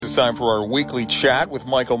It's time for our weekly chat with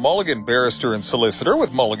Michael Mulligan, barrister and solicitor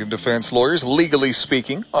with Mulligan Defense Lawyers, legally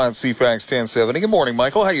speaking, on CFAX 1070. Good morning,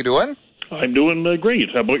 Michael. How you doing? I'm doing great.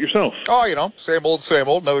 How about yourself? Oh, same old,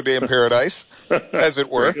 another day in paradise, as it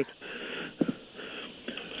were.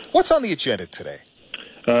 What's on the agenda today?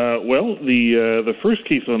 Well, the first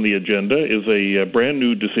case on the agenda is a brand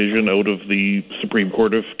new decision out of the Supreme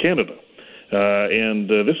Court of Canada. And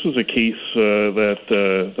this was a case that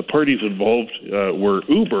the parties involved were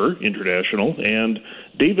Uber International and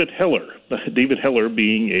David Heller. David Heller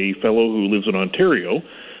being a fellow who lives in Ontario,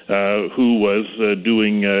 who was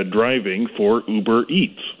doing driving for Uber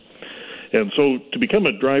Eats. And so to become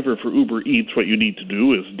a driver for Uber Eats, what you need to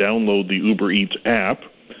do is download the Uber Eats app,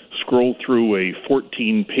 scroll through a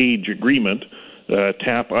 14-page agreement,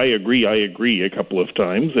 tap I agree a couple of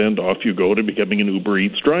times, and off you go to becoming an Uber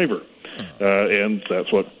Eats driver. And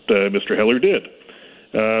that's what Mr. Heller did.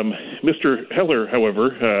 Mr. Heller,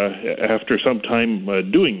 however, after some time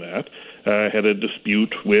doing that, had a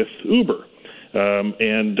dispute with Uber.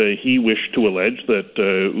 And he wished to allege that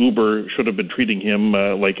Uber should have been treating him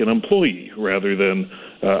like an employee rather than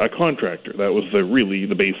a contractor. That was really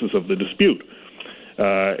the basis of the dispute.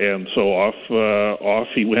 And so off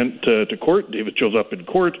he went to court. David shows up in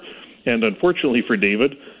court, and unfortunately for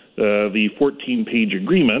David, the 14-page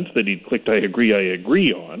agreement that he'd clicked I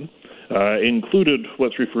agree on included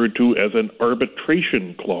what's referred to as an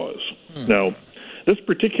arbitration clause. Now, this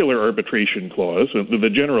particular arbitration clause, the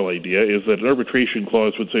general idea is that an arbitration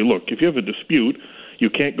clause would say, look, if you have a dispute, you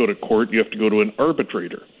can't go to court, you have to go to an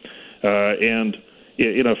arbitrator. And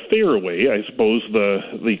in a fair way, I suppose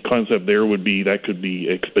the concept there would be that could be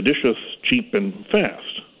expeditious, cheap, and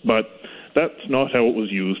fast. But that's not how it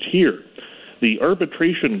was used here. The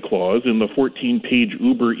arbitration clause in the 14-page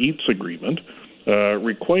Uber Eats agreement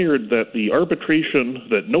required that the arbitration,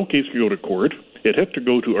 that no case could go to court, it had to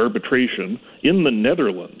go to arbitration in the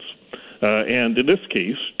Netherlands. And in this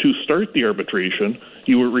case, to start the arbitration,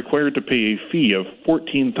 you were required to pay a fee of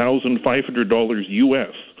 $14,500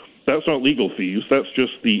 U.S. That's not legal fees. That's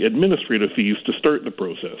just the administrative fees to start the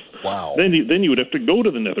process. Wow. Then you would have to go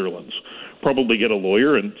to the Netherlands, probably get a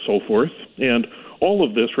lawyer and so forth. And all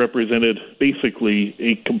of this represented basically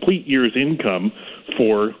a complete year's income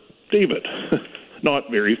for David.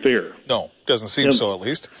 Not very fair. No, doesn't seem so, at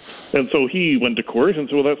least. And so he went to court and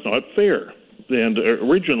said, well, that's not fair. And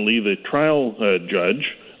originally the trial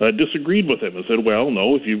judge disagreed with him and said, well,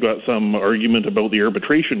 no, if you've got some argument about the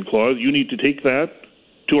arbitration clause, you need to take that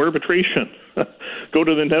to arbitration. Go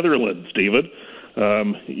to the Netherlands, David.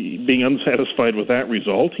 Being unsatisfied with that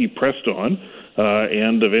result, he pressed on,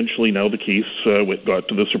 and eventually now the case got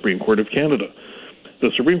to the Supreme Court of Canada.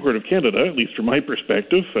 The Supreme Court of Canada, at least from my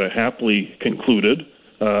perspective, happily concluded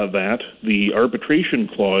that the arbitration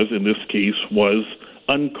clause in this case was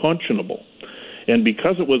unconscionable. And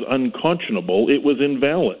because it was unconscionable, it was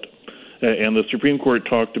invalid. And the Supreme Court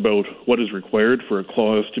talked about what is required for a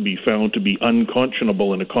clause to be found to be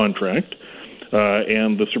unconscionable in a contract.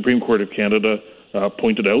 And the Supreme Court of Canada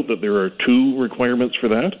pointed out that there are two requirements for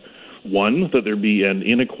that. One, that there be an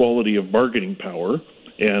inequality of bargaining power.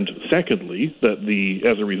 And secondly, that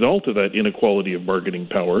as a result of that inequality of bargaining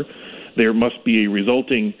power, there must be a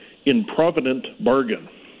resulting improvident bargain.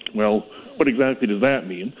 Well, what exactly does that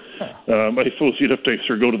mean? I suppose you'd have to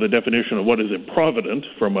sort of go to the definition of what is improvident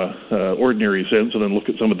from a ordinary sense and then look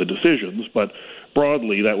at some of the decisions. But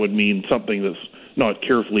broadly, that would mean something that's not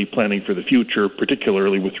carefully planning for the future,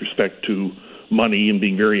 particularly with respect to money and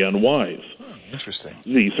being very unwise. Interesting.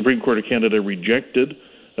 The Supreme Court of Canada rejected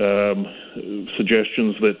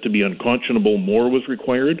suggestions that to be unconscionable more was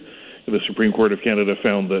required. The Supreme Court of Canada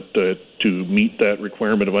found that to meet that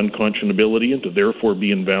requirement of unconscionability and to therefore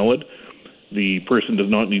be invalid, the person does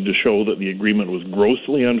not need to show that the agreement was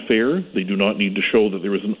grossly unfair. They do not need to show that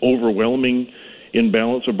there was an overwhelming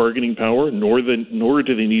imbalance of bargaining power, nor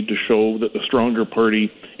do they need to show that the stronger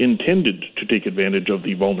party intended to take advantage of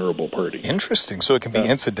the vulnerable party. Interesting. So it can be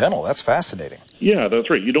incidental. That's fascinating. Yeah, that's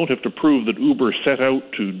right. You don't have to prove that Uber set out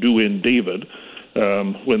to do in David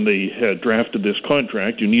when they had drafted this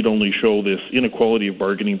contract. You need only show this inequality of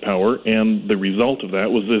bargaining power, and the result of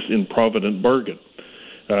that was this improvident bargain.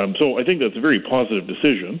 So I think that's a very positive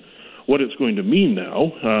decision. What it's going to mean now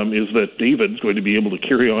is that David's going to be able to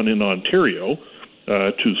carry on in Ontario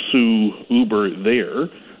to sue Uber there,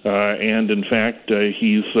 and in fact,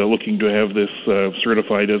 he's looking to have this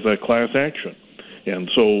certified as a class action. And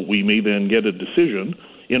so we may then get a decision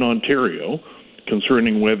in Ontario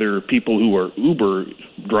concerning whether people who are Uber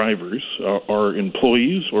drivers are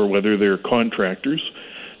employees or whether they're contractors.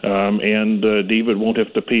 And David won't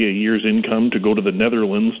have to pay a year's income to go to the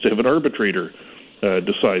Netherlands to have an arbitrator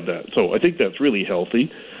decide that. So I think that's really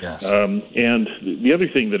healthy. Yes. And the other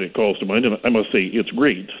thing that it calls to mind, and I must say it's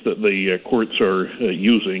great that the courts are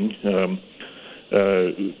using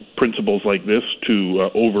principles like this to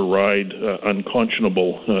override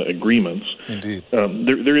unconscionable agreements. Indeed.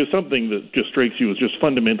 There is something that just strikes you as just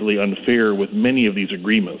fundamentally unfair with many of these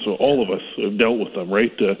agreements. So all of us have dealt with them,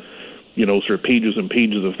 right? Sort of pages and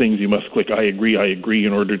pages of things you must click I agree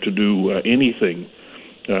in order to do anything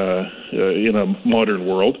in a modern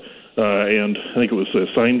world. And I think it was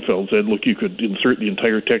Seinfeld said, look, you could insert the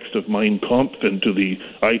entire text of Mein Kampf into the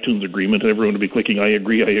iTunes agreement and everyone would be clicking I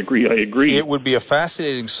agree. It would be a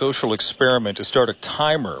fascinating social experiment to start a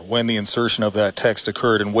timer when the insertion of that text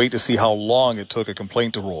occurred and wait to see how long it took a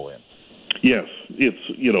complaint to roll in. Yes, it's,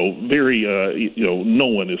 very, no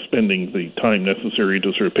one is spending the time necessary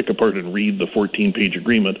to sort of pick apart and read the 14-page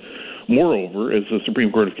agreement. Moreover, as the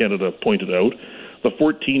Supreme Court of Canada pointed out, the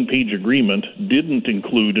 14-page agreement didn't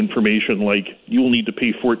include information like you will need to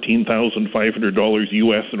pay $14,500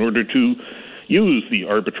 U.S. in order to use the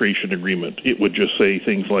arbitration agreement. It would just say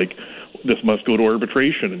things like this must go to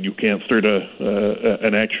arbitration and you can't start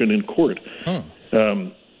an action in court.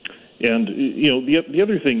 And the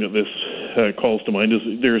other thing that this calls to mind is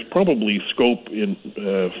there's probably scope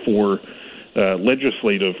for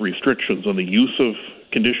legislative restrictions on the use of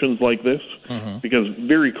conditions like this, because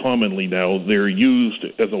very commonly now they're used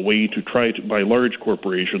as a way to by large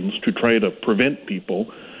corporations to try to prevent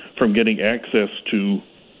people from getting access to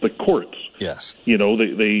the courts. Yes.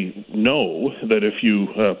 They know that if you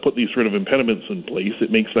put these sort of impediments in place,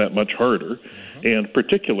 it makes that much harder. And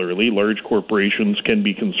particularly large corporations can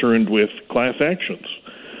be concerned with class actions.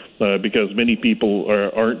 Because many people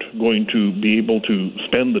aren't going to be able to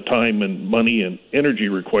spend the time and money and energy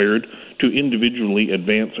required to individually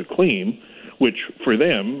advance a claim, which for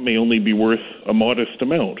them may only be worth a modest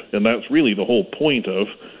amount. And that's really the whole point of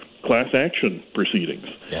class action proceedings.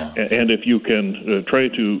 Yeah. And if you can try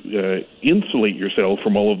to insulate yourself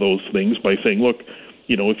from all of those things by saying, look,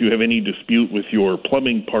 if you have any dispute with your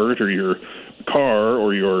plumbing part or your car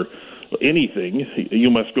or your anything,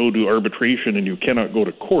 you must go to arbitration and you cannot go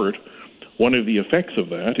to court. One of the effects of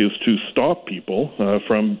that is to stop people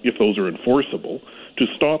from, if those are enforceable, to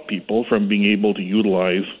stop people from being able to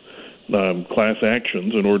utilize class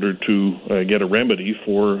actions in order to get a remedy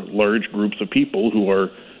for large groups of people who are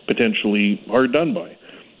potentially hard done by.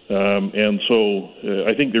 And so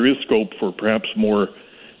I think there is scope for perhaps more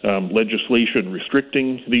legislation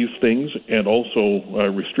restricting these things and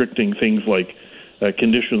also restricting things like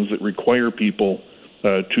conditions that require people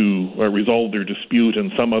to resolve their dispute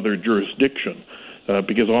in some other jurisdiction,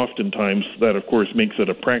 because oftentimes that, of course, makes it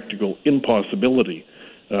a practical impossibility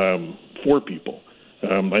for people.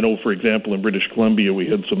 I know, for example, in British Columbia, we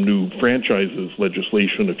had some new franchises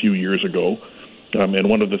legislation a few years ago, and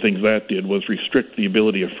one of the things that did was restrict the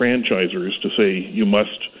ability of franchisors to say you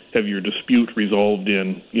must have your dispute resolved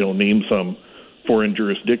in, name some foreign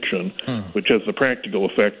jurisdiction, which has the practical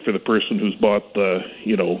effect for the person who's bought the,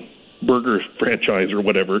 burger franchise or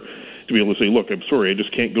whatever, to be able to say, look, I'm sorry, I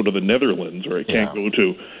just can't go to the Netherlands, or I can't go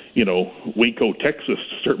to, Waco, Texas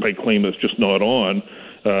to start my claim that's just not on,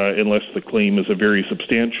 unless the claim is a very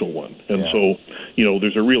substantial one. And so,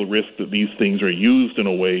 there's a real risk that these things are used in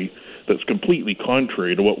a way that's completely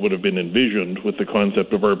contrary to what would have been envisioned with the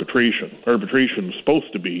concept of arbitration. Arbitration is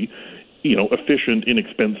supposed to be, efficient,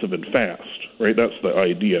 inexpensive, and fast, right? That's the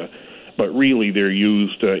idea. But really they're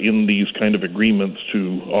used in these kind of agreements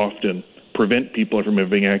to often prevent people from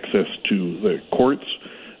having access to the courts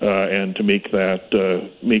and to make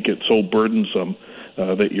it so burdensome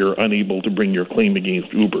that you're unable to bring your claim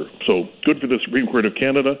against Uber. So good for the Supreme Court of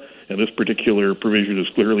Canada, and this particular provision is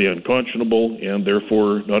clearly unconscionable and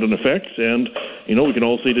therefore not in effect. And, we can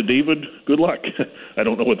all say to David, good luck. I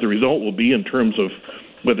don't know what the result will be in terms of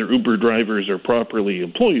whether Uber drivers are properly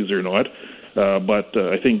employees or not, but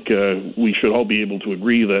I think we should all be able to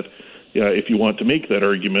agree that if you want to make that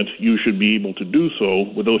argument, you should be able to do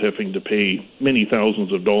so without having to pay many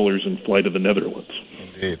thousands of dollars and fly to the Netherlands.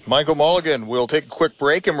 Indeed. Michael Mulligan, we'll take a quick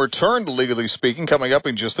break and return to Legally Speaking coming up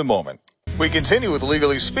in just a moment. We continue with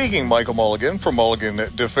Legally Speaking, Michael Mulligan from Mulligan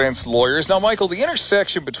Defense Lawyers. Now, Michael, the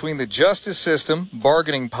intersection between the justice system,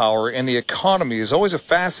 bargaining power, and the economy is always a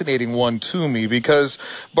fascinating one to me because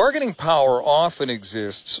bargaining power often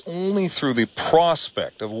exists only through the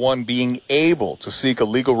prospect of one being able to seek a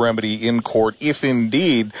legal remedy in court if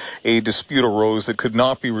indeed a dispute arose that could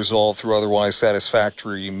not be resolved through otherwise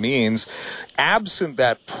satisfactory means. Absent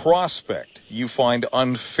that prospect, you find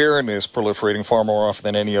unfairness proliferating far more often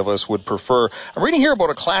than any of us would prefer. I'm reading here about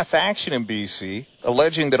a class action in BC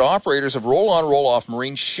alleging that operators of roll-on, roll-off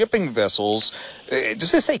marine shipping vessels,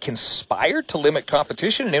 does this say conspired to limit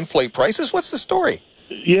competition and inflate prices? What's the story?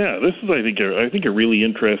 Yeah, this is, I think, a really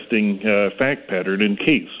interesting fact pattern and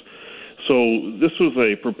case. So this was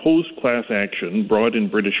a proposed class action brought in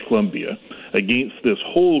British Columbia against this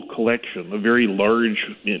whole collection of very large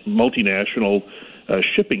multinational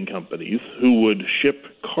shipping companies who would ship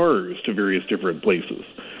cars to various different places.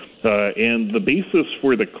 And the basis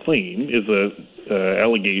for the claim is a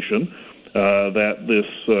allegation that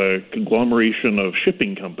this conglomeration of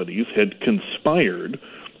shipping companies had conspired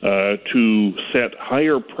to set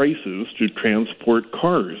higher prices to transport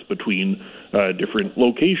cars between different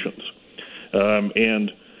locations.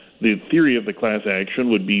 And the theory of the class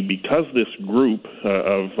action would be because this group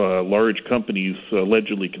of large companies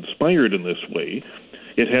allegedly conspired in this way,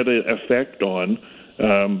 it had an effect on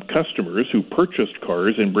customers who purchased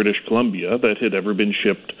cars in British Columbia that had ever been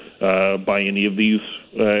shipped by any of these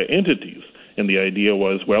entities. And the idea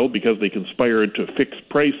was, well, because they conspired to fix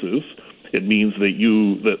prices, it means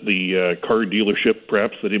that the car dealership,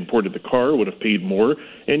 perhaps, that imported the car would have paid more,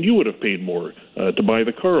 and you would have paid more to buy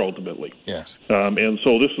the car ultimately. Yes. And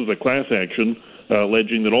so this was a class action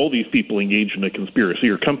alleging that all these people engaged in a conspiracy,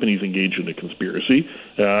 or companies engaged in a conspiracy,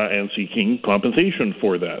 and seeking compensation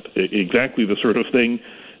for that. Exactly the sort of thing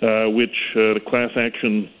which the class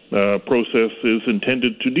action process is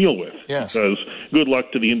intended to deal with. Yes. Because good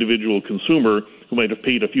luck to the individual consumer who might have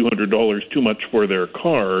paid a few $100s too much for their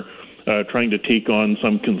car, trying to take on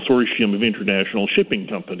some consortium of international shipping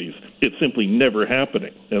companies. It's simply never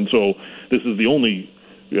happening. And so this is the only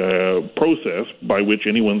process by which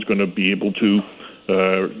anyone's going to be able to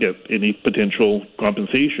get any potential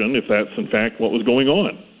compensation if that's in fact what was going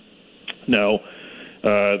on. Now,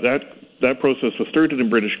 that process was started in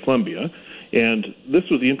British Columbia, and this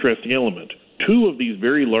was the interesting element. Two of these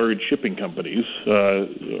very large shipping companies,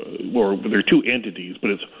 or they're two entities, but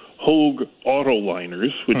it's Hogue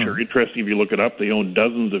Autoliners, which are interesting if you look it up. They own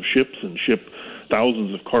dozens of ships and ship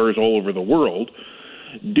thousands of cars all over the world,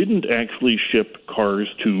 didn't actually ship cars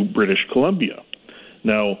to British Columbia.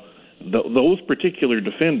 Now, those particular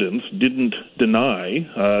defendants didn't deny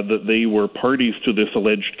that they were parties to this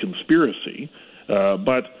alleged conspiracy,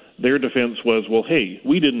 but their defense was, well, hey,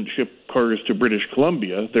 we didn't ship cars to British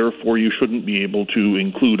Columbia, therefore you shouldn't be able to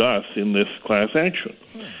include us in this class action.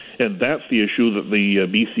 And that's the issue that the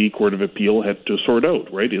BC Court of Appeal had to sort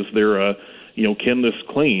out, right? Is there can this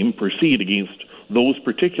claim proceed against those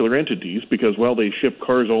particular entities because, while they ship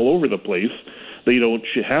cars all over the place, they don't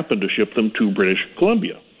happen to ship them to British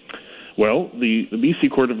Columbia? Well, the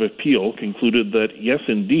BC Court of Appeal concluded that, yes,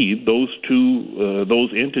 indeed, those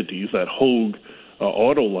entities, that Hogue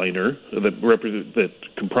Autoliner, that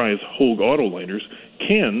comprise Hogue Autoliners,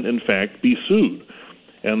 can, in fact, be sued.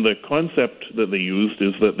 And the concept that they used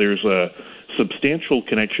is that there's a substantial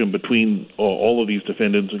connection between all of these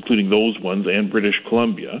defendants, including those ones, and British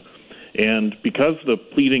Columbia. And because the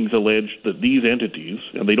pleadings alleged that these entities,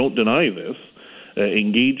 and they don't deny this,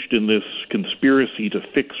 engaged in this conspiracy to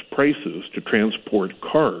fix prices to transport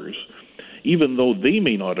cars, even though they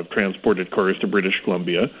may not have transported cars to British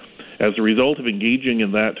Columbia, as a result of engaging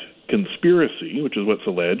in that conspiracy, which is what's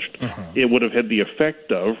alleged, it would have had the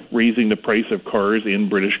effect of raising the price of cars in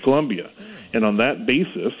British Columbia. And on that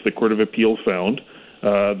basis, the Court of Appeal found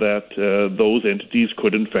that those entities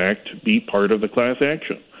could, in fact, be part of the class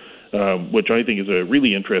action, which I think is a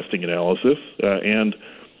really interesting analysis. And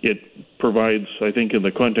it provides, I think, in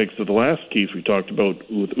the context of the last case we talked about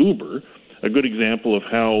with Uber, a good example of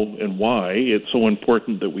how and why it's so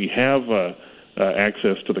important that we have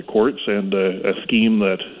access to the courts and a scheme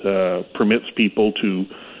that permits people to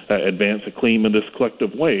advance a claim in this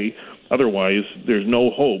collective way. Otherwise, there's no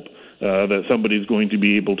hope that somebody's going to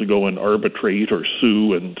be able to go and arbitrate or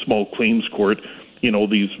sue in small claims court,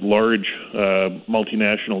 these large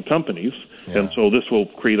multinational companies. Yeah. And so this will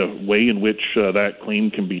create a way in which that claim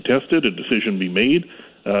can be tested, a decision be made.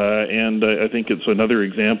 And I think it's another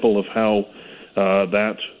example of how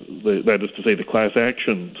that is to say the class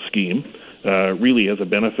action scheme really has a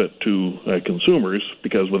benefit to consumers,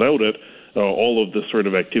 because without it, all of this sort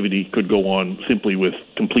of activity could go on simply with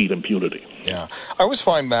complete impunity. Yeah. I always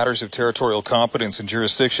find matters of territorial competence and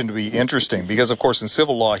jurisdiction to be interesting because, of course, in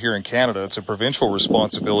civil law here in Canada, it's a provincial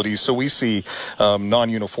responsibility. So we see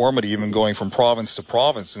non-uniformity even going from province to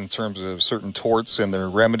province in terms of certain torts and their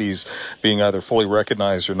remedies being either fully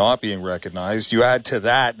recognized or not being recognized. You add to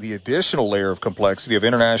that the additional layer of complexity of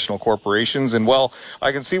international corporations. And, well,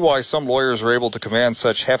 I can see why some lawyers are able to command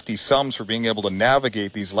such hefty sums for being able to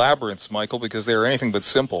navigate these labyrinths, Michael, because they are anything but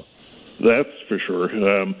simple. That's for sure.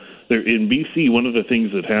 In BC, one of the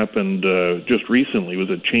things that happened just recently was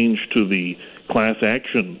a change to the class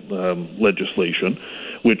action legislation,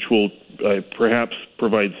 which will perhaps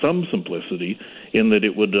provide some simplicity in that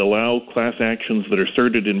it would allow class actions that are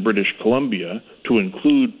started in British Columbia to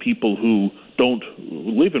include people who don't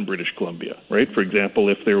live in British Columbia, right? For example,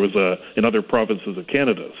 if there was in other provinces of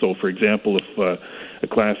Canada. So, for example, if a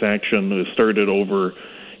class action is started over,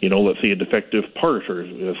 let's say a defective part or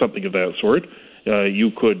something of that sort,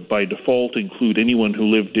 you could, by default, include anyone who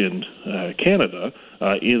lived in Canada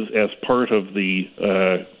is as part of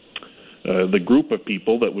the group of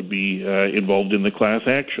people that would be involved in the class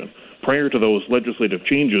action. Prior to those legislative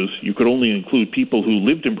changes, you could only include people who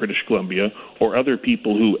lived in British Columbia or other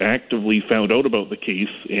people who actively found out about the case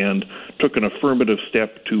and took an affirmative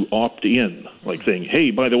step to opt in, like saying, hey,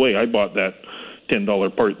 by the way, I bought that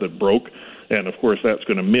 $10 part that broke. And, of course, that's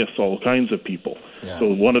going to miss all kinds of people. Yeah.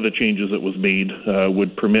 So one of the changes that was made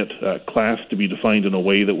would permit class to be defined in a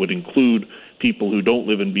way that would include people who don't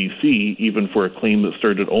live in BC, even for a claim that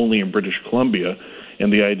started only in British Columbia.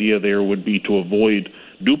 And the idea there would be to avoid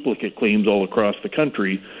duplicate claims all across the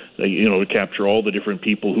country, to capture all the different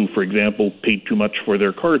people who, for example, paid too much for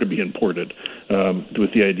their car to be imported,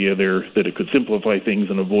 with the idea there that it could simplify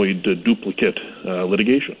things and avoid duplicate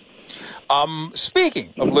litigation.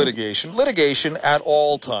 Speaking of litigation at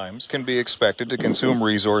all times can be expected to consume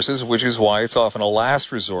resources, which is why it's often a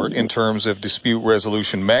last resort in terms of dispute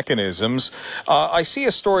resolution mechanisms. I see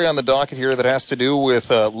a story on the docket here that has to do with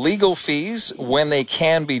legal fees when they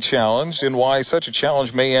can be challenged and why such a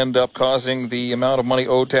challenge may end up causing the amount of money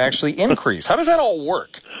owed to actually increase. How does that all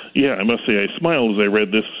work? Yeah, I must say I smiled as I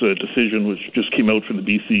read this decision, which just came out from the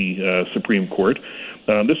BC Supreme Court.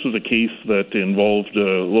 This was a case that involved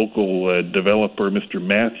a local developer, Mr.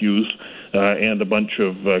 Matthews, and a bunch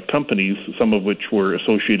of companies, some of which were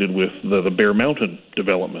associated with the Bear Mountain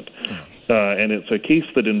development. And it's a case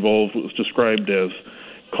that involved what was described as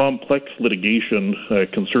complex litigation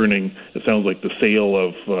concerning, it sounds like, the sale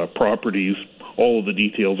of properties. All of the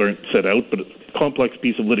details aren't set out, but it's a complex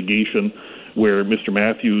piece of litigation where Mr.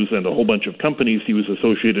 Matthews and a whole bunch of companies he was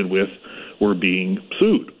associated with were being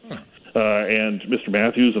sued. And Mr.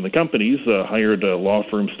 Matthews and the companies hired a law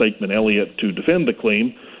firm, Stikeman Elliott, to defend the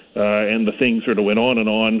claim, and the thing sort of went on and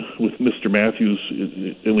on with Mr. Matthews,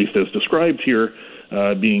 at least as described here,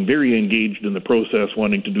 being very engaged in the process,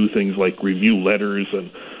 wanting to do things like review letters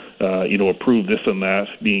and, approve this and that,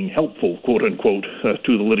 being helpful, quote unquote,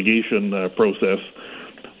 to the litigation process.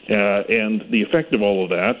 And the effect of all of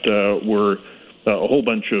that were a whole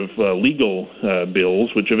bunch of legal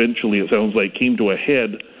bills, which eventually, it sounds like, came to a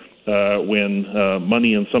head when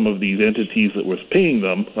money in some of these entities that was paying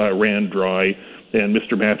them ran dry, and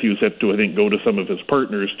Mr. Matthews had to, I think, go to some of his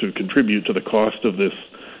partners to contribute to the cost of this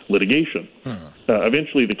litigation.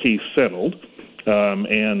 Eventually the case settled,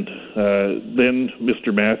 and then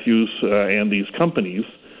Mr. Matthews and these companies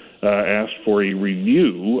asked for a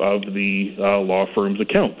review of the law firm's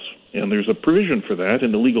accounts. And there's a provision for that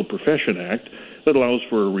in the Legal Profession Act that allows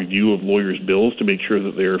for a review of lawyers' bills to make sure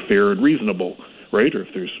that they're fair and reasonable, right? Or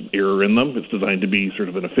if there's error in them, it's designed to be sort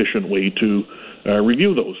of an efficient way to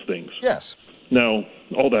review those things. Yes. Now,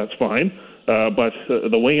 all that's fine, but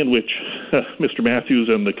the way in which Mr. Matthews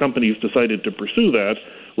and the companies decided to pursue that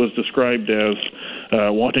was described as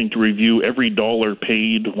wanting to review every dollar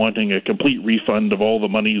paid, wanting a complete refund of all the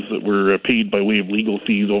monies that were paid by way of legal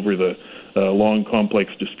fees over the long, complex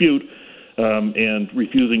dispute, and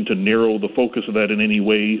refusing to narrow the focus of that in any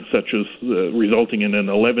way, such as resulting in an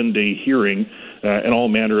 11-day hearing and all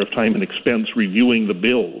manner of time and expense reviewing the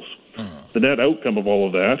bills. The net outcome of all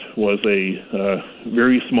of that was a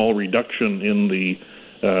very small reduction in the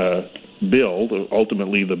bill.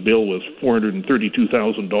 Ultimately, the bill was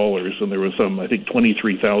 $432,000, and there was some, I think,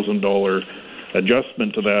 $23,000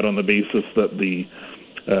 adjustment to that on the basis that the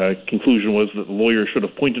conclusion was that the lawyer should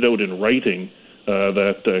have pointed out in writing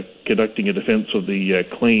that conducting a defense of the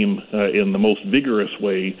claim in the most vigorous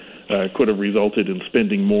way could have resulted in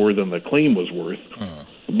spending more than the claim was worth.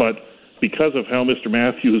 But because of how Mr.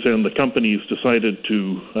 Matthews and the companies decided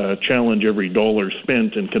to challenge every dollar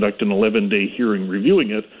spent and conduct an 11-day hearing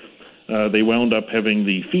reviewing it, they wound up having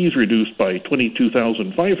the fees reduced by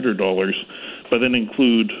 $22,500, but then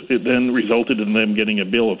it then resulted in them getting a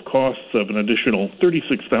bill of costs of an additional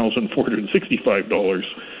 $36,465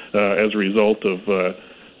 as a result of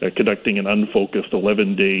conducting an unfocused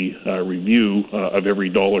 11-day review of every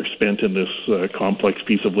dollar spent in this complex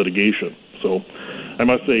piece of litigation. So I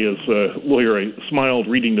must say, as a lawyer, I smiled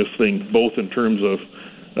reading this thing, both in terms of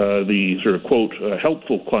the sort of, quote,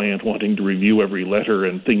 helpful client wanting to review every letter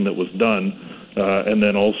and thing that was done, and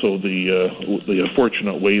then also the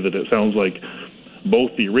unfortunate way that it sounds like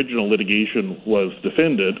both the original litigation was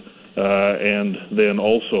defended, and then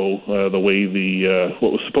also the way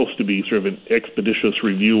what was supposed to be sort of an expeditious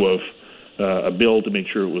review of a bill to make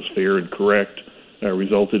sure it was fair and correct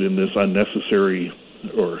resulted in this unnecessary,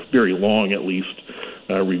 or very long at least,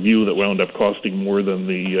 review that wound up costing more than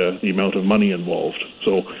the amount of money involved.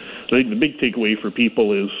 So I think the big takeaway for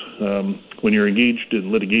people is when you're engaged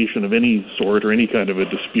in litigation of any sort or any kind of a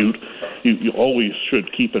dispute, you always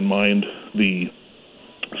should keep in mind the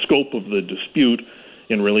scope of the dispute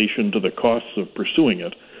in relation to the costs of pursuing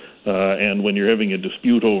it. And when you're having a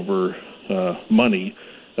dispute over money,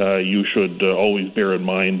 you should always bear in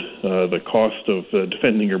mind the cost of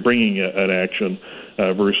defending or bringing an action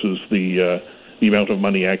versus the amount of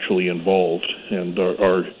money actually involved. And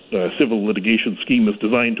our civil litigation scheme is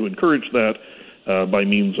designed to encourage that by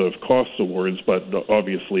means of costs awards, but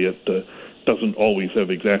obviously it doesn't always have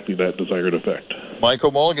exactly that desired effect. Michael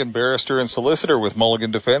Mulligan, barrister and solicitor with Mulligan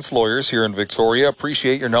Defense Lawyers here in Victoria.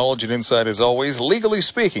 Appreciate your knowledge and insight as always. Legally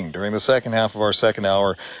Speaking, during the second half of our second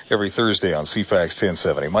hour every Thursday on CFAX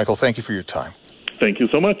 1070. Michael, thank you for your time. Thank you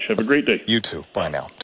so much. Have a great day. You too. Bye now.